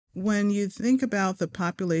When you think about the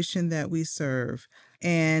population that we serve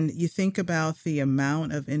and you think about the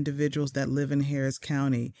amount of individuals that live in Harris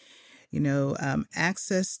County,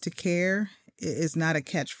 access to care is not a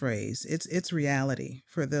catchphrase. It's reality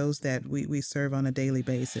for those that we serve on a daily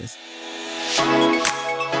basis.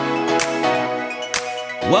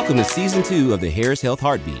 Welcome to Season 2 of the Harris Health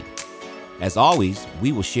Heartbeat. As always,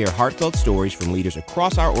 we will share heartfelt stories from leaders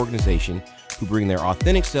across our organization who bring their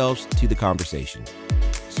authentic selves to the conversation.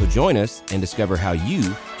 So join us and discover how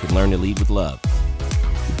you can learn to lead with love.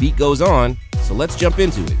 The beat goes on, so let's jump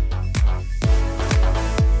into it.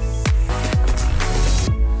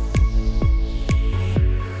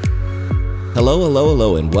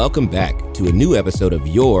 Hello, and welcome back to a new episode of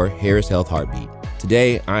your Harris Health Heartbeat.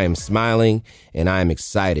 Today, I am smiling and I am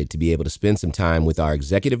excited to be able to spend some time with our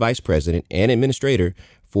Executive Vice President and Administrator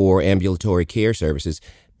for Ambulatory Care Services,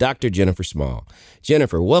 Dr. Jennifer Small.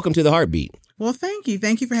 Jennifer, welcome to the Heartbeat. Well, thank you.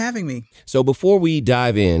 Thank you for having me. So before we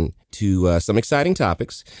dive in to some exciting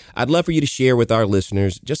topics, I'd love for you to share with our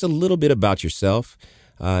listeners just a little bit about yourself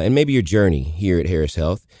and maybe your journey here at Harris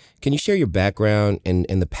Health. Can you share your background and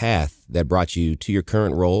the path that brought you to your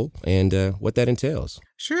current role and what that entails?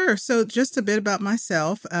 Sure. So just a bit about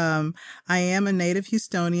myself. I am a native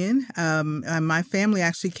Houstonian. My family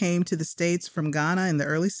actually came to the States from Ghana in the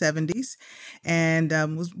early 70s and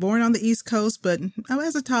was born on the East Coast. But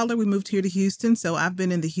as a toddler, we moved here to Houston. So I've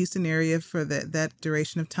been in the Houston area for that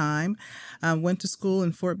duration of time. Went to school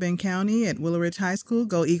in Fort Bend County at Willow Ridge High School.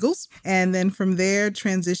 Go Eagles. And then from there,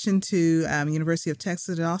 transitioned to University of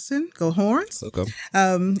Texas at Austin. Go Horns. Okay.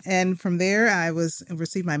 And from there, I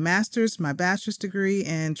received my master's, my bachelor's degree,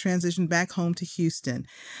 and transitioned back home to Houston.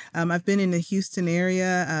 I've been in the Houston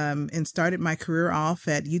area and started my career off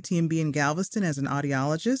at UTMB in Galveston as an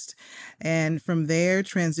audiologist. And from there,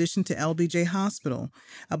 transitioned to LBJ Hospital.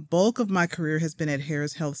 A bulk of my career has been at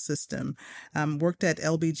Harris Health System. Worked at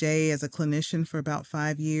LBJ as a clinician for about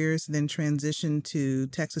 5 years, then transitioned to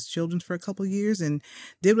Texas Children's for a couple of years and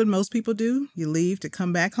did what most people do. You leave to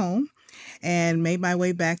come back home. And made my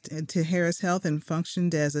way back to Harris Health and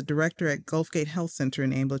functioned as a director at Gulfgate Health Center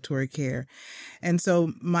in ambulatory care. And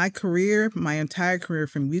so my entire career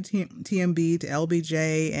from UTMB to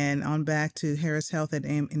LBJ and on back to Harris Health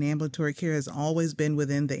in ambulatory care has always been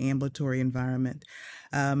within the ambulatory environment.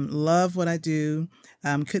 Love what I do.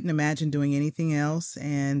 Couldn't imagine doing anything else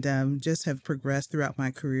and just have progressed throughout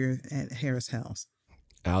my career at Harris Health.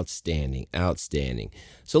 Outstanding.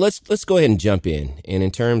 So let's go ahead and jump in. And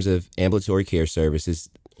in terms of ambulatory care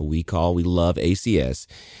services, we love ACS.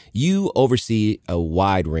 You oversee a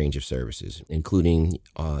wide range of services, including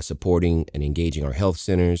supporting and engaging our health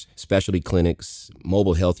centers, specialty clinics,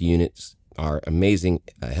 mobile health units, our amazing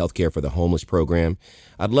healthcare for the homeless program.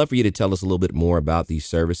 I'd love for you to tell us a little bit more about these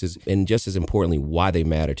services and just as importantly, why they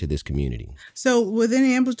matter to this community. So within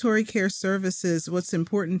ambulatory care services, what's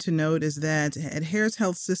important to note is that at Harris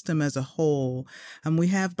Health System as a whole, we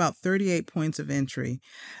have about 38 points of entry,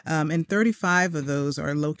 and 35 of those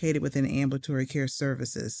are located within ambulatory care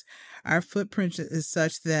services. Our footprint is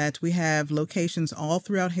such that we have locations all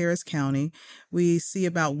throughout Harris County. We see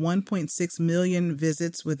about 1.6 million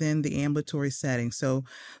visits within the ambulatory setting. So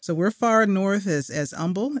we're far north as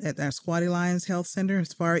Humble at our Squatty Lions Health Center,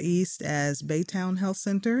 as far east as Baytown Health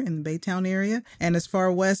Center in the Baytown area, and as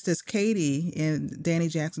far west as Katy in Danny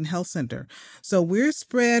Jackson Health Center. So we're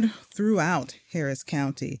spread throughout Harris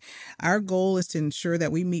County. Our goal is to ensure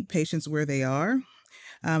that we meet patients where they are.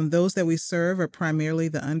 Those that we serve are primarily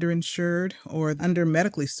the underinsured or under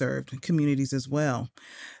medically served communities as well.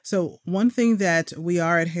 So one thing that we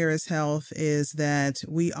are at Harris Health is that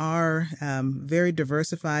we are very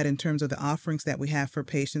diversified in terms of the offerings that we have for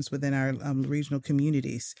patients within our regional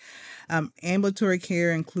communities. Ambulatory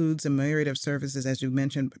care includes a myriad of services, as you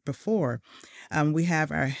mentioned before. We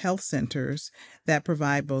have our health centers that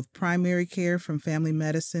provide both primary care from family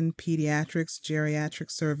medicine, pediatrics,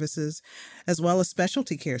 geriatric services, as well as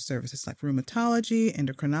specialty care services like rheumatology,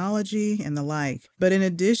 endocrinology, and the like. But in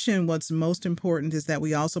addition, what's most important is that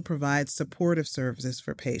we also provide supportive services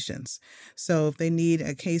for patients. So if they need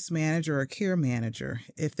a case manager or a care manager,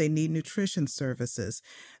 if they need nutrition services,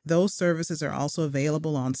 those services are also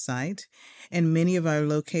available on site. In many of our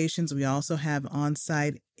locations, we also have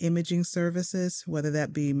on-site imaging services, whether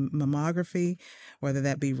that be mammography, whether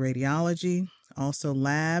that be radiology, also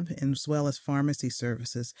lab, as well as pharmacy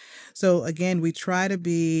services. So again, we try to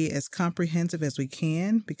be as comprehensive as we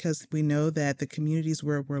can because we know that the communities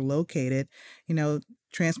where we're located,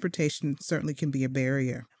 transportation certainly can be a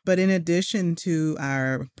barrier. But in addition to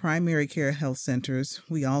our primary care health centers,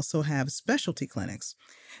 we also have specialty clinics.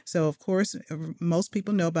 So, of course, most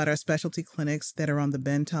people know about our specialty clinics that are on the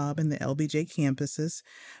Bentob and the LBJ campuses,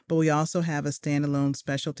 but we also have a standalone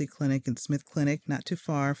specialty clinic in Smith Clinic, not too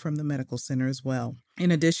far from the medical center as well.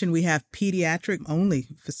 In addition, we have pediatric-only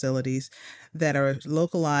facilities that are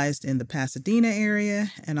localized in the Pasadena area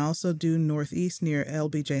and also due northeast near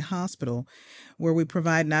LBJ Hospital, where we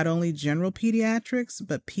provide not only general pediatrics,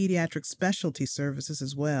 but pediatric specialty services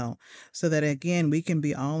as well, so that, again, we can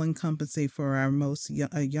be all-encompassing for our most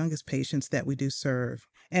youngest patients that we do serve.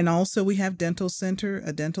 And also we have a dental center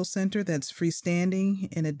that's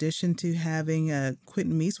freestanding, in addition to having a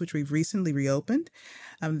Quentin Meese, which we've recently reopened.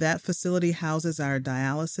 That facility houses our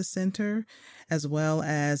dialysis center, as well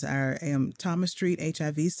as our Thomas Street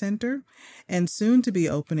HIV Center. And soon to be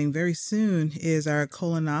opening, very soon, is our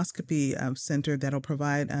colonoscopy center that'll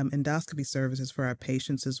provide endoscopy services for our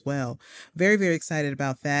patients as well. Very, very excited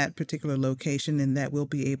about that particular location, and that we'll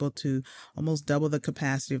be able to almost double the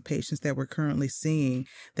capacity of patients that we're currently seeing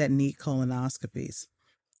that need colonoscopies.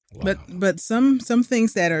 Wow. But some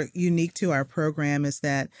things that are unique to our program is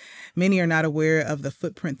that many are not aware of the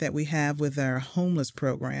footprint that we have with our homeless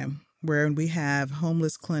program, where we have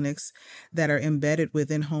homeless clinics that are embedded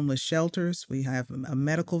within homeless shelters. We have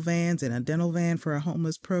medical vans and a dental van for our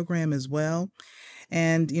homeless program as well.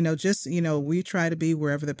 And, we try to be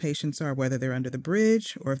wherever the patients are, whether they're under the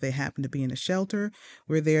bridge or if they happen to be in a shelter.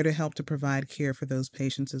 We're there to help to provide care for those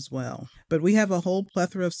patients as well. But we have a whole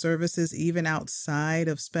plethora of services, even outside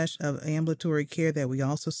of ambulatory care, that we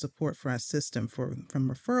also support for our system, from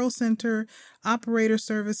referral center, operator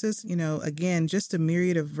services, again, just a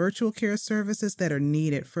myriad of virtual care services that are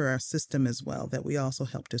needed for our system as well, that we also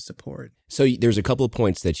help to support. So there's a couple of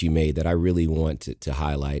points that you made that I really want to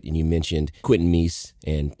highlight. And you mentioned Quentin Meese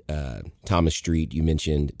and Thomas Street. You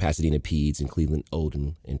mentioned Pasadena Peds and Cleveland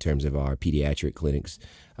Oldham in terms of our pediatric clinics.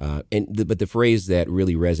 But the phrase that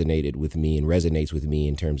really resonated with me and resonates with me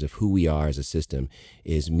in terms of who we are as a system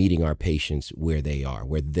is meeting our patients where they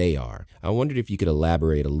are. I wondered if you could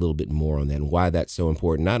elaborate a little bit more on that and why that's so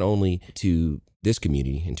important, not only to this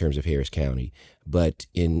community in terms of Harris County, but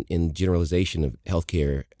in generalization of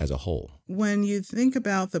healthcare as a whole. When you think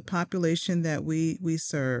about the population that we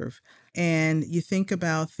serve, and you think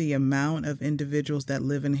about the amount of individuals that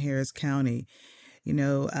live in Harris County,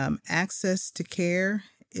 access to care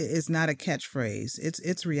is not a catchphrase.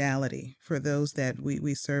 It's reality for those that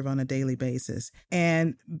we serve on a daily basis.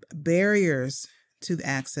 And barriers to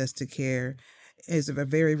access to care is a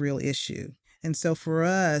very real issue. And so for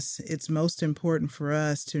us, it's most important for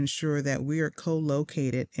us to ensure that we are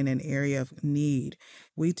co-located in an area of need.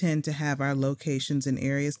 We tend to have our locations in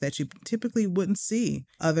areas that you typically wouldn't see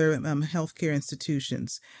other healthcare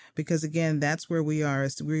institutions, because again, that's where we are.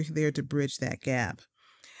 We're there to bridge that gap.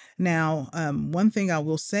 Now, one thing I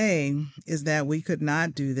will say is that we could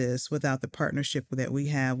not do this without the partnership that we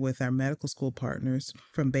have with our medical school partners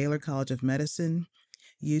from Baylor College of Medicine,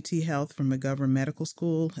 UT Health from McGovern Medical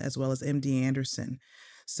School, as well as MD Anderson.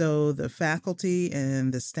 So the faculty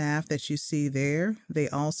and the staff that you see there, they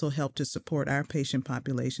also help to support our patient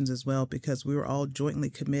populations as well, because we were all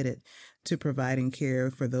jointly committed to providing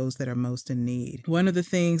care for those that are most in need. One of the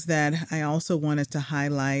things that I also wanted to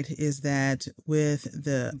highlight is that with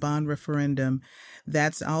the bond referendum,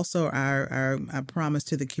 that's also our promise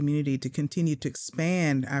to the community to continue to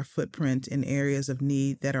expand our footprint in areas of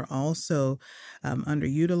need that are also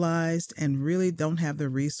underutilized and really don't have the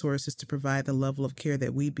resources to provide the level of care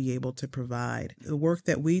that we be able to provide. The work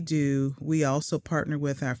that we do, we also partner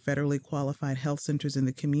with our federally qualified health centers in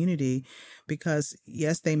the community, because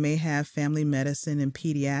yes, they may have family medicine and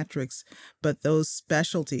pediatrics, but those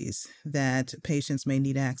specialties that patients may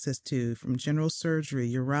need access to, from general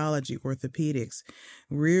surgery, urology, orthopedics,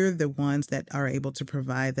 we're the ones that are able to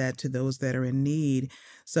provide that to those that are in need.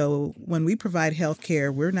 So when we provide health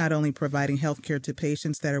care, we're not only providing health care to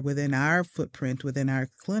patients that are within our footprint, within our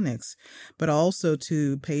clinics, but also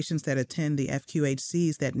to patients that attend the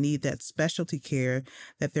FQHCs that need that specialty care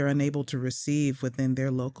that they're unable to receive within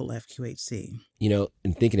their local FQHC.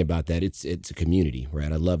 In thinking about that, it's a community,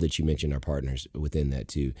 right? I love that you mentioned our partners within that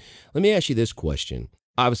too. Let me ask you this question.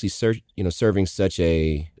 Obviously, serving such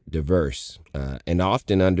a diverse and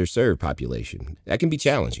often underserved population, that can be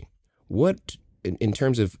challenging. What, in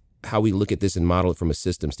terms of how we look at this and model it from a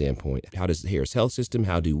system standpoint, how does the Harris Health System,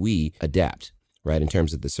 how do we adapt, right, in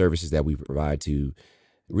terms of the services that we provide to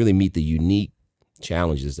really meet the unique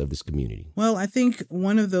challenges of this community? Well, I think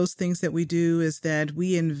one of those things that we do is that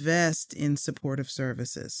we invest in supportive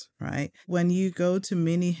services, right? When you go to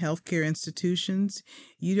many healthcare institutions,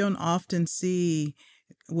 you don't often see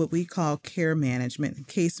what we call care management,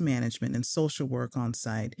 case management, and social work on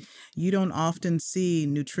site. You don't often see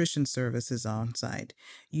nutrition services on site.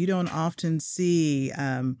 You don't often see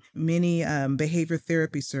many behavior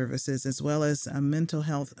therapy services, as well as mental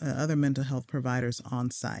health, other mental health providers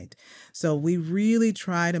on site. So we really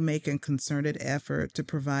try to make a concerted effort to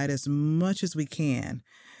provide as much as we can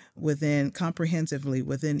comprehensively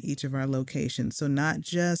within each of our locations. So not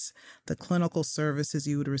just the clinical services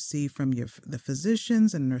you would receive from the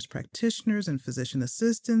physicians and nurse practitioners and physician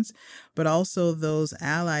assistants, but also those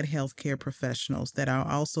allied healthcare professionals that are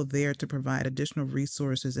also there to provide additional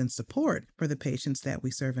resources and support for the patients that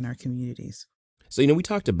we serve in our communities. So, we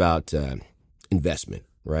talked about investment,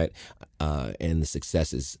 right? And the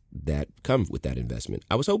successes that come with that investment.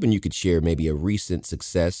 I was hoping you could share maybe a recent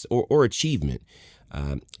success or achievement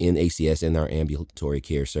in ACS, in our ambulatory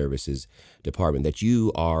care services department, that you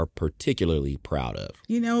are particularly proud of.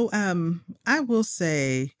 I will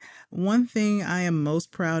say one thing I am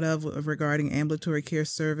most proud of regarding ambulatory care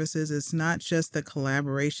services is not just the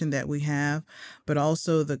collaboration that we have, but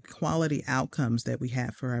also the quality outcomes that we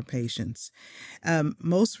have for our patients.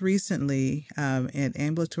 Most recently, at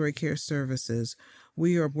ambulatory care services,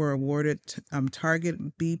 were awarded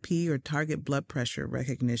target BP, or target blood pressure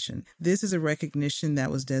recognition. This is a recognition that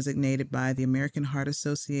was designated by the American Heart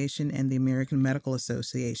Association and the American Medical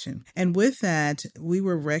Association. And with that, we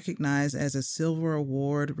were recognized as a Silver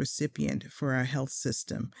Award recipient for our health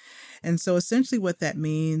system. And so essentially what that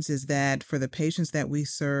means is that for the patients that we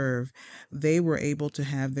serve, they were able to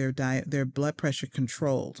have their blood pressure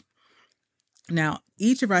controlled. Now,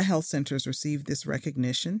 each of our health centers received this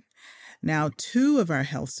recognition. Now, 2 of our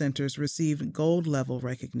health centers received gold level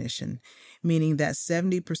recognition, meaning that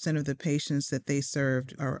 70% of the patients that they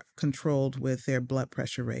served are controlled with their blood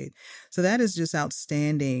pressure rate. So that is just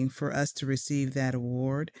outstanding for us to receive that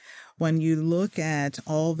award. When you look at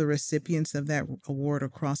all the recipients of that award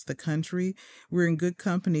across the country, we're in good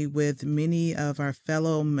company with many of our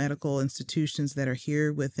fellow medical institutions that are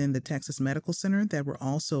here within the Texas Medical Center that were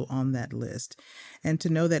also on that list. And to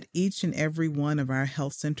know that each and every one of our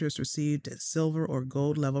health centers received silver or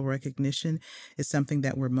gold level recognition is something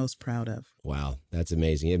that we're most proud of. Wow, that's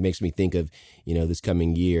amazing. It makes me think of, this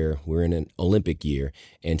coming year, we're in an Olympic year,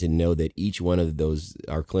 and to know that each one of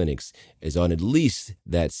our clinics is on at least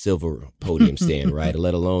that silver podium stand, right?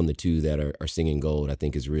 Let alone the 2 that are singing gold, I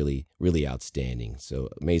think is really, really outstanding. So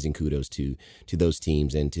amazing kudos to those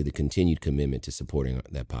teams and to the continued commitment to supporting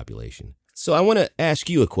that population. So I want to ask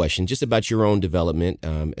you a question just about your own development,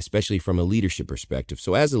 especially from a leadership perspective.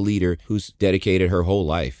 So as a leader who's dedicated her whole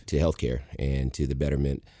life to healthcare and to the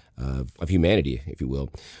betterment of humanity, if you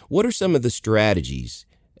will, what are some of the strategies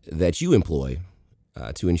that you employ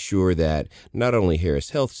to ensure that not only Harris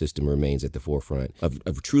Health System remains at the forefront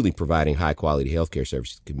of truly providing high-quality healthcare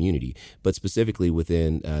services to the community, but specifically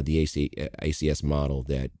within the ACS model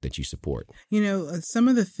that you support? Some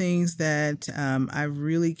of the things that I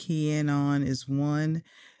really key in on is, one,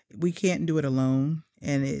 we can't do it alone,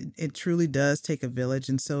 and it truly does take a village.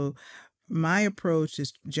 And so my approach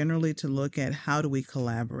is generally to look at how do we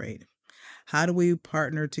collaborate? How do we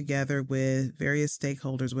partner together with various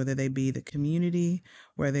stakeholders, whether they be the community,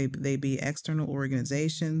 whether they be external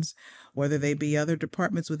organizations, whether they be other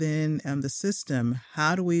departments within the system?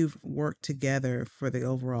 How do we work together for the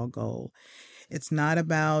overall goal? It's not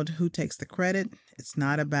about who takes the credit. It's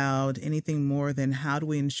not about anything more than how do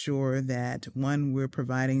we ensure that, one, we're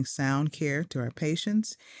providing sound care to our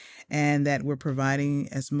patients, and that we're providing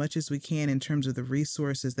as much as we can in terms of the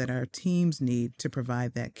resources that our teams need to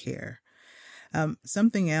provide that care.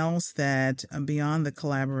 Something else that beyond the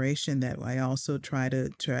collaboration that I also try to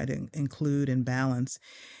include and balance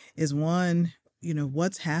is, one,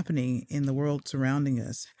 what's happening in the world surrounding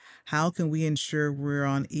us. How can we ensure we're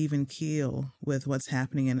on even keel with what's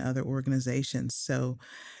happening in other organizations? So,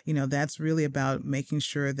 that's really about making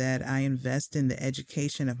sure that I invest in the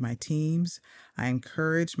education of my teams. I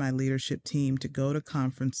encourage my leadership team to go to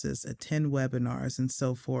conferences, attend webinars, and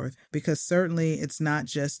so forth, because certainly it's not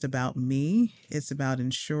just about me. It's about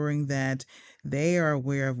ensuring that they are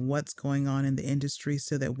aware of what's going on in the industry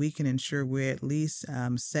so that we can ensure we're at least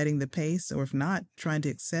setting the pace, or if not, trying to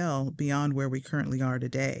excel beyond where we currently are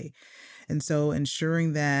today. And so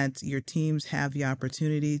ensuring that your teams have the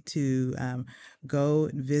opportunity to go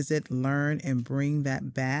visit, learn, and bring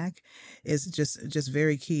that back is just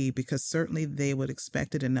very key, because certainly they would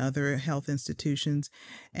expect it in other health institutions.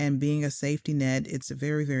 And being a safety net, it's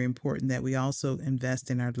very, very important that we also invest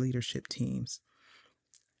in our leadership teams.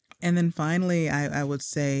 And then finally, I would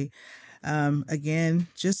say, again,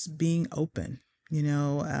 just being open.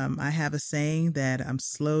 I have a saying that I'm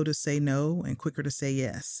slow to say no and quicker to say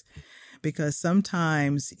yes, because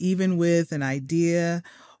sometimes even with an idea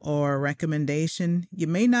or a recommendation, you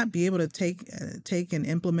may not be able to take and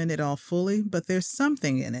implement it all fully, but there's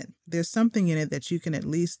something in it. There's something in it that you can at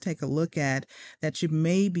least take a look at, that you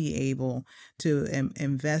may be able to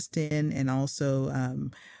invest in and also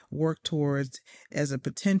work towards as a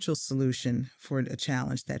potential solution for a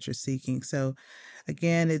challenge that you're seeking. So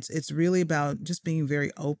again, it's really about just being very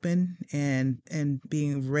open and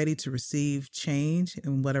being ready to receive change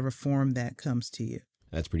in whatever form that comes to you.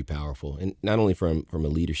 That's pretty powerful. And not only from a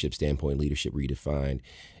leadership standpoint, Leadership Redefined,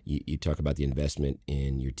 you talk about the investment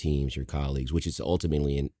in your teams, your colleagues, which is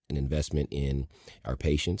ultimately an investment in our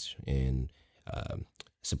patients and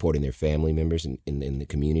supporting their family members in the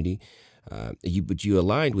community. But you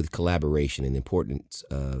aligned with collaboration and the importance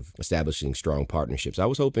of establishing strong partnerships. I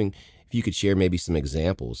was hoping if you could share maybe some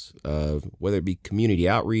examples of whether it be community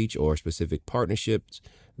outreach or specific partnerships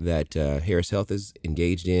that Harris Health is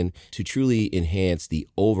engaged in to truly enhance the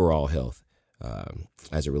overall health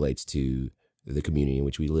as it relates to the community in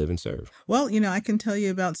which we live and serve. Well, I can tell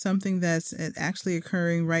you about something that's actually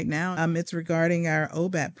occurring right now. It's regarding our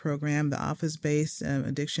OBAT program, the Office-Based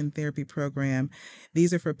Addiction Therapy Program.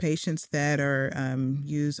 These are for patients that are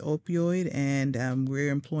use opioid, and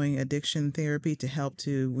we're employing addiction therapy to help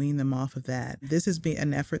to wean them off of that. This is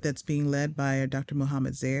an effort that's being led by Dr.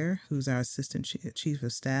 Mohammed Zaire, who's our Assistant Chief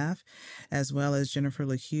of Staff, as well as Jennifer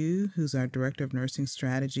LaHue, who's our Director of Nursing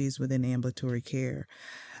Strategies within Ambulatory Care.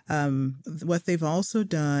 What they've also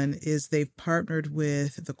done is they've partnered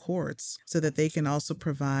with the courts so that they can also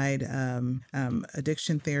provide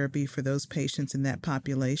addiction therapy for those patients in that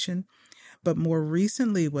population. But more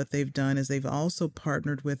recently, what they've done is they've also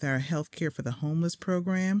partnered with our Healthcare for the Homeless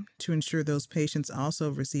program to ensure those patients also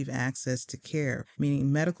receive access to care,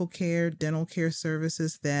 meaning medical care, dental care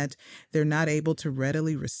services that they're not able to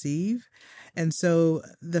readily receive. And so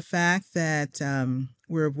the fact that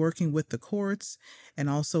we're working with the courts and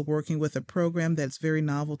also working with a program that's very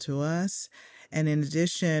novel to us, and in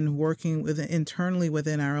addition, working internally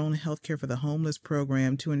within our own Healthcare for the Homeless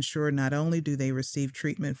program to ensure not only do they receive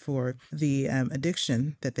treatment for the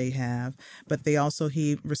addiction that they have, but they also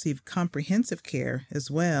receive comprehensive care as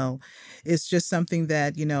well. It's just something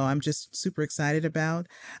that, I'm just super excited about.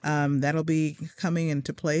 That'll be coming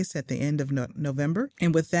into place at the end of November.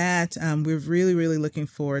 And with that, we're really, really looking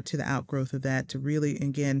forward to the outgrowth of that, to really,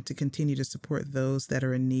 again, to continue to support those that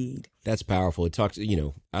are in need. That's powerful. It talks,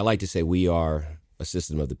 I like to say we are a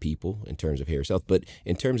system of the people in terms of Harris Health, but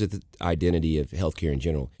in terms of the identity of healthcare in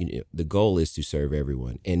general, the goal is to serve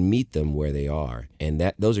everyone and meet them where they are. And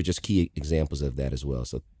those are just key examples of that as well.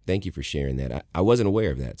 So thank you for sharing that. I wasn't aware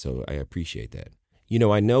of that, so I appreciate that.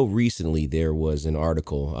 I know recently there was an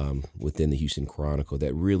article within the Houston Chronicle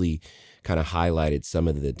that really kind of highlighted some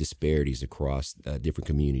of the disparities across different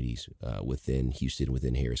communities within Houston,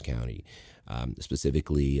 within Harris County,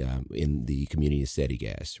 specifically in the community of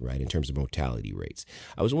Setigas, right, in terms of mortality rates.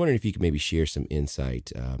 I was wondering if you could maybe share some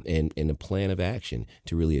insight and a plan of action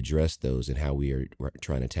to really address those and how we're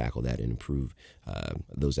trying to tackle that and improve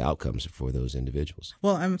those outcomes for those individuals.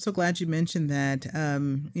 Well, I'm so glad you mentioned that.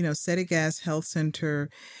 Setigas Health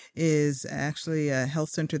Center is actually a health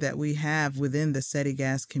center that we have within the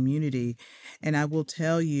Setigas community. And I will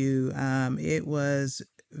tell you, it was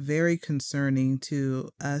very concerning to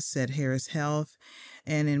us at Harris Health,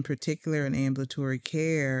 and in particular in ambulatory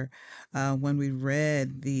care, when we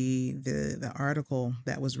read the article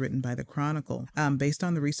that was written by the Chronicle, based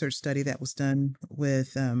on the research study that was done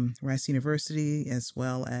with Rice University as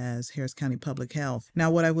well as Harris County Public Health.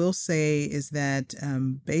 Now, what I will say is that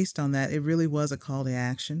based on that, it really was a call to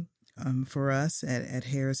action for us at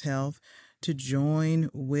Harris Health to join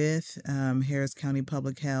with Harris County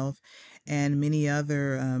Public Health and many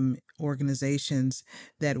other organizations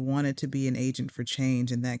that wanted to be an agent for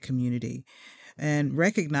change in that community. And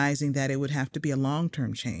recognizing that it would have to be a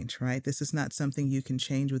long-term change, right? This is not something you can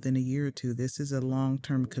change within a year or two. This is a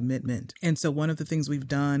long-term commitment. And so one of the things we've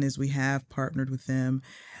done is we have partnered with them,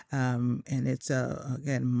 and it's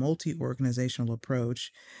again, multi-organizational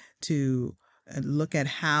approach to look at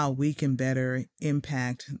how we can better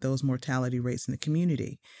impact those mortality rates in the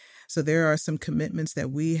community. So there are some commitments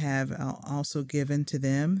that we have also given to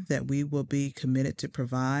them that we will be committed to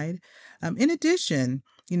provide. In addition,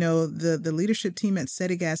 the leadership team at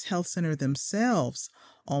Setigas Health Center themselves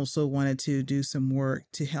also wanted to do some work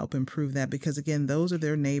to help improve that, because again, those are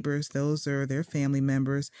their neighbors, those are their family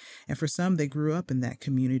members, and for some, they grew up in that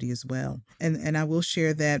community as well. And I will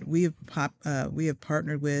share that we have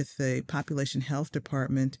partnered with the Population Health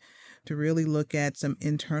Department to really look at some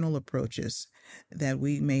internal approaches that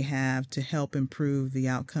we may have to help improve the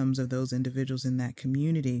outcomes of those individuals in that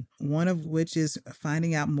community. One of which is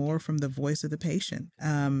finding out more from the voice of the patient.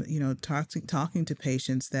 Talking to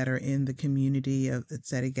patients that are in the community of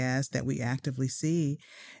Setigas that we actively see,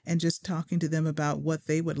 and just talking to them about what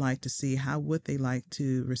they would like to see, how would they like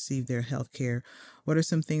to receive their health care, what are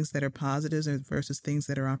some things that are positives versus things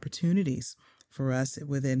that are opportunities for us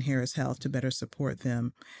within Harris Health to better support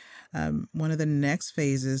them. One of the next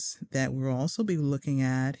phases that we'll also be looking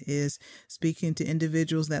at is speaking to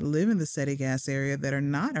individuals that live in the Setigas area that are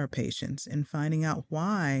not our patients and finding out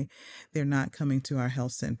why they're not coming to our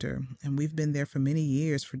health center. And we've been there for many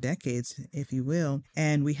years, for decades, if you will,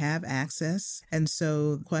 and we have access. And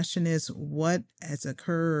so the question is, what has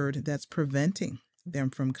occurred that's preventing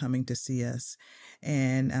them from coming to see us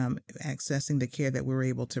and accessing the care that we're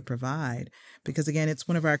able to provide? Because again, it's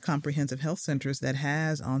one of our comprehensive health centers that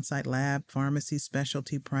has on-site lab, pharmacy,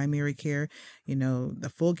 specialty, primary care,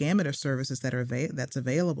 the full gamut of services that are that's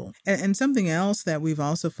available. And something else that we've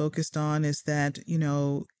also focused on is that,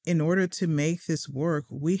 in order to make this work,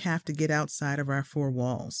 we have to get outside of our four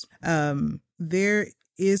walls. There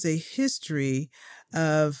is a history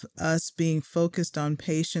of us being focused on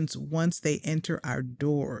patients once they enter our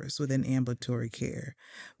doors within ambulatory care.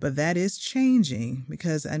 But that is changing,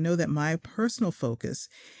 because I know that my personal focus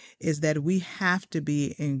is that we have to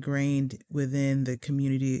be ingrained within the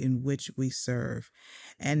community in which we serve.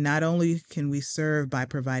 And not only can we serve by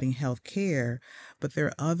providing health care, but there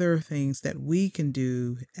are other things that we can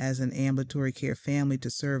do as an ambulatory care family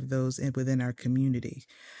to serve those within our community.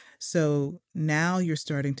 So now you're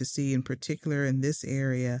starting to see, in particular in this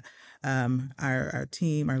area, our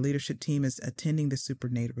leadership team is attending the super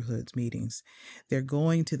neighborhoods meetings. They're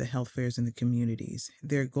going to the health fairs in the communities.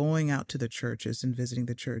 They're going out to the churches and visiting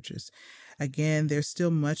the churches. Again, there's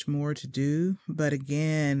still much more to do, but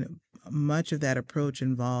again, much of that approach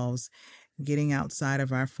involves getting outside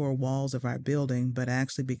of our four walls of our building, but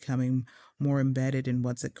actually becoming more embedded in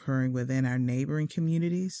what's occurring within our neighboring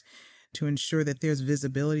communities, to ensure that there's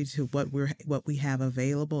visibility to what we have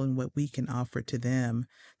available and what we can offer to them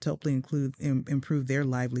to hopefully improve their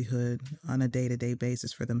livelihood on a day-to-day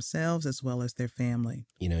basis for themselves as well as their family.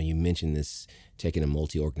 You mentioned this, taking a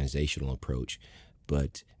multi-organizational approach,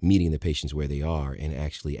 but meeting the patients where they are and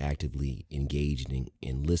actually actively engaging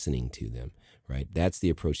and listening to them, right? That's the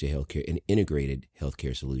approach to healthcare, and integrated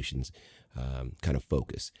healthcare solutions kind of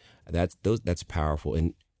focus. That's powerful.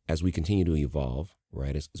 And as we continue to evolve,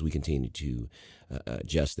 right, as we continue to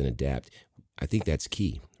adjust and adapt, I think that's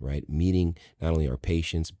key, right? Meeting not only our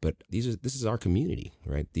patients, but this is our community,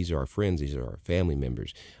 right? These are our friends, these are our family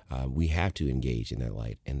members. We have to engage in that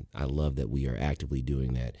light, and I love that we are actively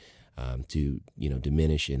doing that to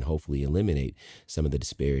diminish and hopefully eliminate some of the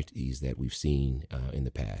disparities that we've seen in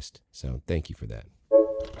the past. So thank you for that.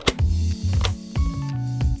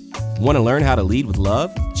 Want to learn how to lead with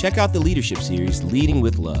love? Check out the leadership series, Leading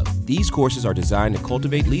with Love. These courses are designed to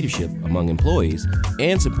cultivate leadership among employees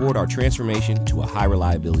and support our transformation to a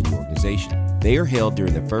high-reliability organization. They are held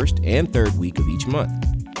during the first and third week of each month.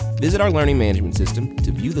 Visit our learning management system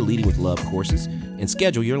to view the Leading with Love courses and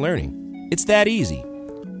schedule your learning. It's that easy.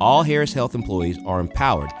 All Harris Health employees are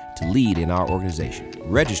empowered to lead in our organization.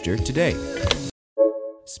 Register today.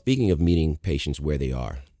 Speaking of meeting patients where they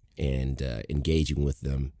are and engaging with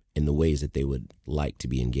them in the ways that they would like to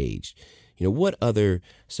be engaged, what other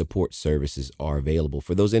support services are available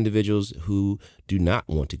for those individuals who do not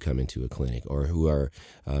want to come into a clinic or who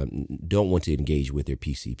don't want to engage with their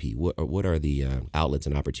PCP? What are the outlets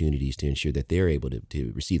and opportunities to ensure that they're able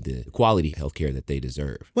to receive the quality health care that they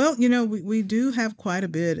deserve? Well, we do have quite a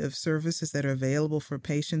bit of services that are available for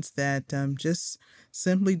patients that just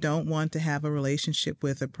simply don't want to have a relationship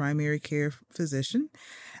with a primary care physician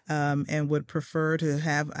and would prefer to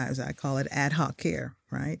have, as I call it, ad hoc care.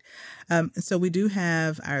 Right. So we do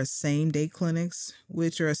have our same day clinics,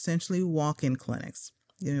 which are essentially walk-in clinics.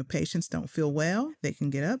 Patients don't feel well, they can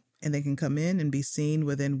get up and they can come in and be seen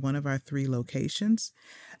within one of our 3 locations.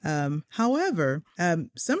 However,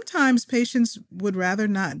 sometimes patients would rather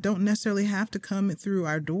don't necessarily have to come through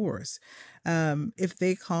our doors. If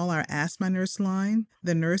they call our Ask My Nurse line,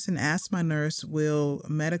 the nurse and Ask My Nurse will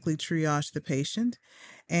medically triage the patient,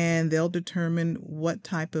 and they'll determine what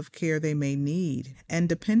type of care they may need. And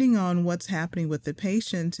depending on what's happening with the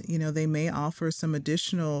patient, they may offer some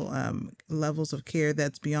additional levels of care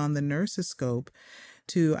that's beyond the nurse's scope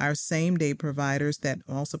to our same-day providers that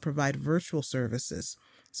also provide virtual services.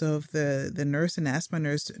 So if the nurse and asthma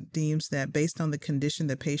nurse deems that based on the condition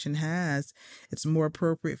the patient has, it's more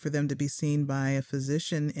appropriate for them to be seen by a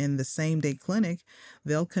physician in the same day clinic,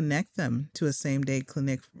 they'll connect them to a same day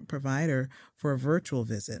clinic provider for a virtual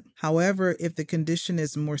visit. However, if the condition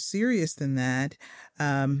is more serious than that,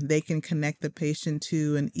 they can connect the patient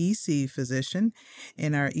to an EC physician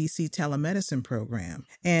in our EC telemedicine program.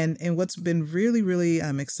 And what's been really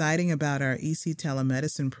exciting about our EC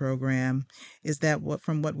telemedicine program is that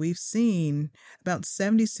from what we've seen, about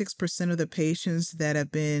 76% of the patients that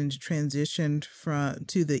have been transitioned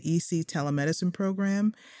to the EC telemedicine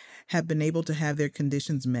program have been able to have their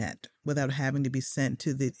conditions met without having to be sent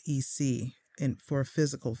to the EC for a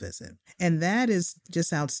physical visit. And that is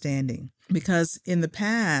just outstanding, because in the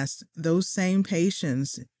past, those same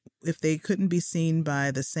patients, if they couldn't be seen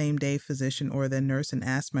by the same day physician or the nurse and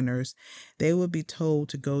asthma nurse, they would be told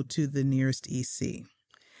to go to the nearest EC.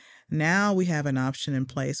 Now we have an option in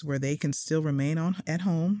place where they can still remain at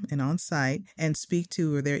home and on site and speak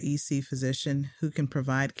to their EC physician who can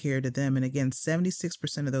provide care to them. And again,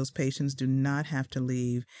 76% of those patients do not have to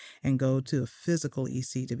leave and go to a physical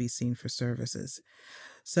EC to be seen for services.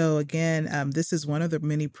 So again, this is one of the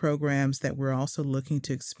many programs that we're also looking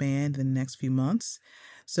to expand in the next few months,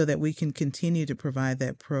 so that we can continue to provide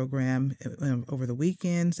that program over the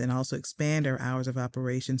weekends and also expand our hours of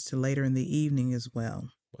operations to later in the evening as well.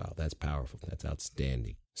 Wow, that's powerful. That's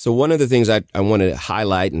outstanding. So one of the things I want to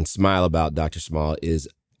highlight and smile about, Dr. Small, is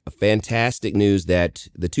a fantastic news that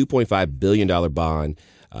the $2.5 billion bond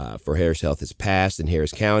for Harris Health has passed in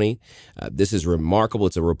Harris County. This is remarkable.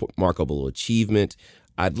 It's a remarkable achievement.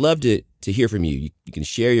 I'd love to hear from you. You can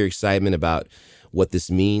share your excitement about what this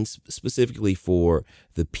means specifically for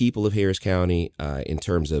the people of Harris County in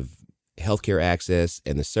terms of healthcare access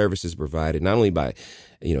and the services provided, not only by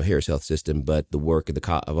Harris Health System, but the work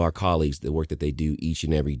of our colleagues, the work that they do each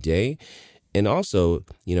and every day, and also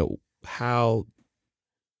how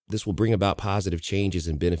this will bring about positive changes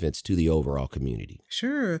and benefits to the overall community.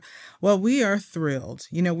 Sure. Well, we are thrilled.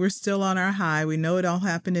 We're still on our high. We know it all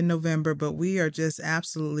happened in November, but we are just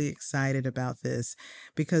absolutely excited about this,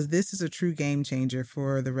 because this is a true game changer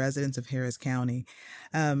for the residents of Harris County.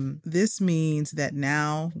 This means that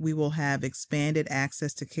now we will have expanded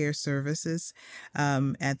access to care services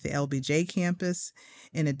at the LBJ campus,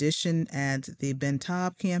 in addition at the Ben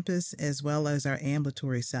Taub campus, as well as our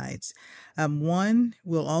ambulatory sites. One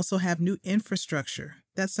will also have new infrastructure.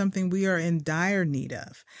 That's something we are in dire need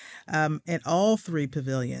of at all three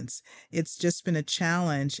pavilions. It's just been a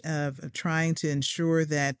challenge of trying to ensure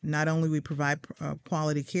that not only we provide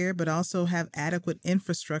quality care, but also have adequate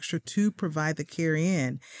infrastructure to provide the care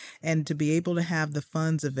in, and to be able to have the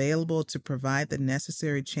funds available to provide the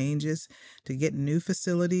necessary changes to get new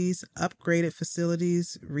facilities, upgraded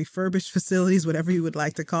facilities, refurbished facilities, whatever you would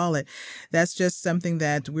like to call it. That's just something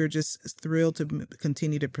that we're just thrilled to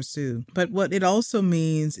continue to pursue. But what it also means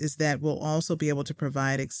is that we'll also be able to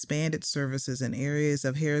provide expanded services in areas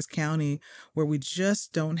of Harris County where we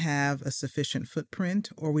just don't have a sufficient footprint,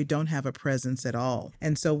 or we don't have a presence at all.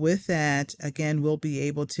 And so with that, again, we'll be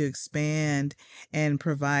able to expand and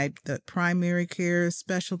provide the primary care,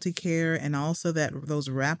 specialty care, and also those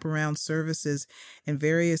wraparound services in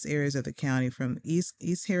various areas of the county, from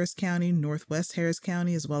East Harris County, Northwest Harris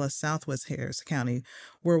County, as well as Southwest Harris County,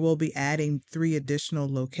 where we'll be adding 3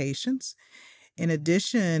 additional locations. In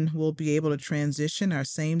addition, we'll be able to transition our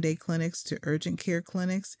same-day clinics to urgent care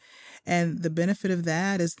clinics. And the benefit of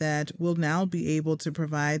that is that we'll now be able to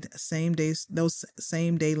provide those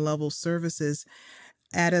same-day level services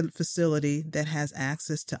at a facility that has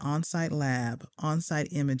access to on-site lab, on-site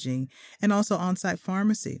imaging, and also on-site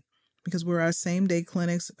pharmacy. Because where our same-day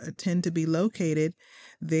clinics tend to be located,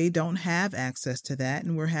 they don't have access to that,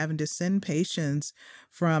 and we're having to send patients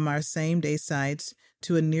from our same-day sites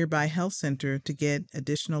to a nearby health center to get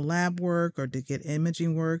additional lab work or to get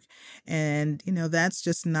imaging work. And, that's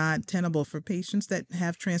just not tenable for patients that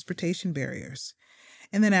have transportation barriers.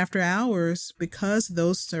 And then after hours, because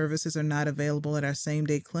those services are not available at our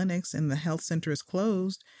same-day clinics and the health center is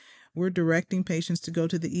closed, we're directing patients to go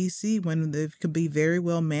to the EC when they could be very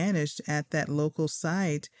well managed at that local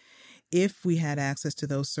site if we had access to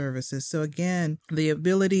those services. So again, the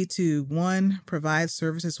ability to, one, provide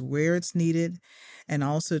services where it's needed, and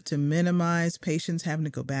also to minimize patients having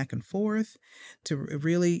to go back and forth, to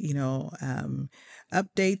really,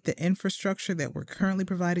 update the infrastructure that we're currently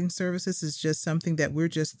providing services, is just something that we're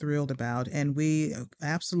just thrilled about. And we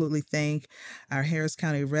absolutely thank our Harris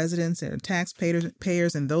County residents and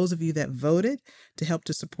taxpayers and those of you that voted to help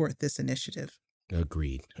to support this initiative.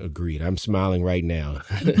 Agreed. I'm smiling right now.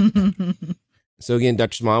 So again,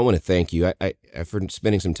 Dr. Small, I want to thank you I for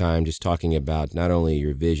spending some time just talking about not only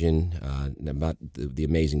your vision, about the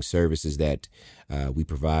amazing services that we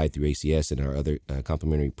provide through ACS and our other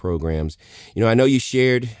complementary programs. I know you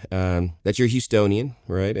shared that you're Houstonian,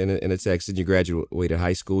 right? And a Texan. You graduated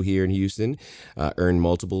high school here in Houston, earned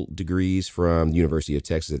multiple degrees from the University of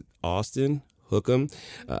Texas at Austin, Hookham,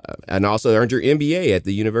 and also earned your MBA at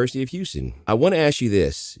the University of Houston. I want to ask you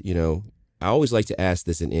this, I always like to ask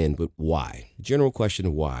this and end, but why? General question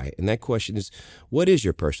of why. And that question is, what is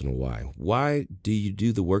your personal why? Why do you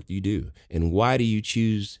do the work you do? And why do you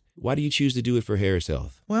choose to do it for Harris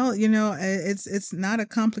Health? Well, it's not a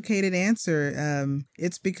complicated answer.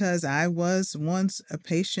 It's because I was once a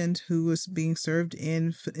patient who was being served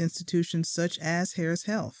in institutions such as Harris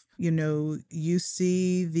Health. You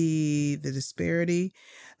see the disparity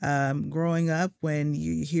growing up when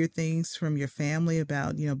you hear things from your family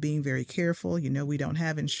about, being very careful. We don't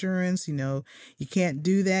have insurance. You can't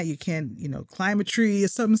do that. You can't, climb a tree or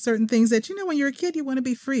certain things that, when you're a kid, you want to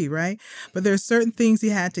be free, right? But there are certain things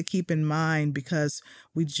you had to keep in mind because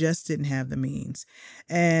we just didn't have the means.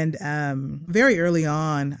 And very early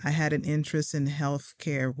on, I had an interest in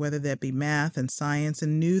healthcare, whether that be math and science,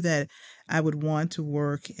 and knew that I would want to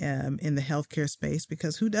work in the healthcare space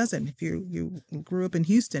because who doesn't? If you grew up in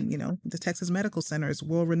Houston, the Texas Medical Center is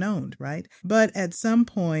world renowned, right? But at some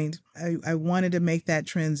point, I wanted to make that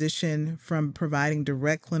transition from providing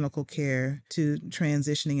direct clinical care to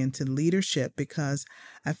transitioning into leadership because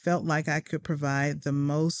I felt like I could provide the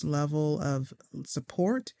most level of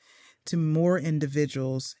support to more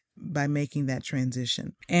individuals by making that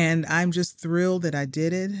transition. And I'm just thrilled that I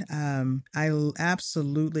did it. I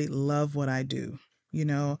absolutely love what I do.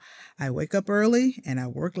 I wake up early and I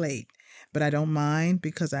work late, but I don't mind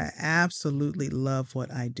because I absolutely love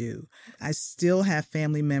what I do. I still have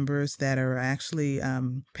family members that are actually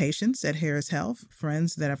patients at Harris Health,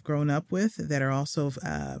 friends that I've grown up with that are also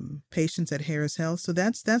patients at Harris Health. So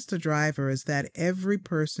that's the driver, is that every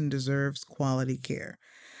person deserves quality care.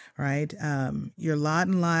 Right? Your lot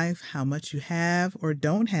in life, how much you have or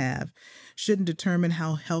don't have, shouldn't determine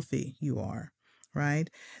how healthy you are. Right?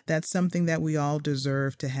 That's something that we all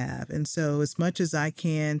deserve to have. And so as much as I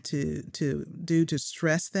can to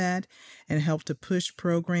stress that and help to push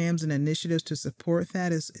programs and initiatives to support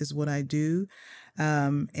that is what I do.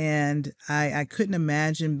 And I couldn't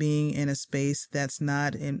imagine being in a space that's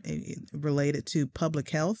not related to public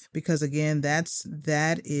health, because again,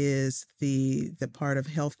 that is the part of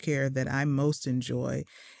healthcare that I most enjoy,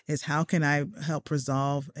 is how can I help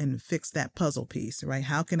resolve and fix that puzzle piece, right?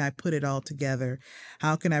 How can I put it all together?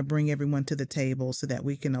 How can I bring everyone to the table so that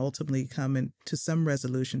we can ultimately come into some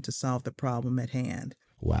resolution to solve the problem at hand?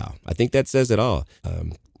 Wow. I think that says it all.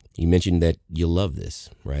 You mentioned that you love this,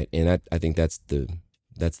 right? And I think that's the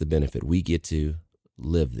benefit. We get to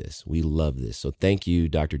live this. We love this. So thank you,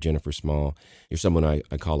 Dr. Jennifer Small. You're someone I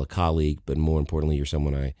call a colleague, but more importantly, you're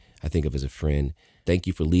someone I think of as a friend. Thank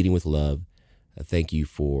you for leading with love. Thank you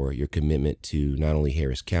for your commitment to not only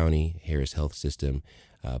Harris County, Harris Health System,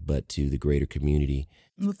 but to the greater community.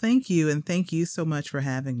 Well, thank you. And thank you so much for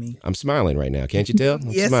having me. I'm smiling right now. Can't you tell? I'm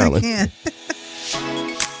yes, smiling. I can.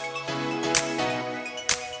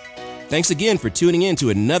 Thanks again for tuning in to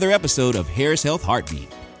another episode of Harris Health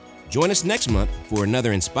Heartbeat. Join us next month for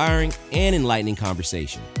another inspiring and enlightening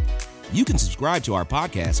conversation. You can subscribe to our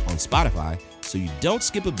podcast on Spotify so you don't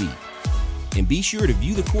skip a beat. And be sure to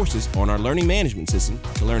view the courses on our learning management system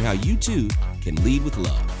to learn how you too can lead with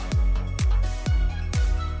love.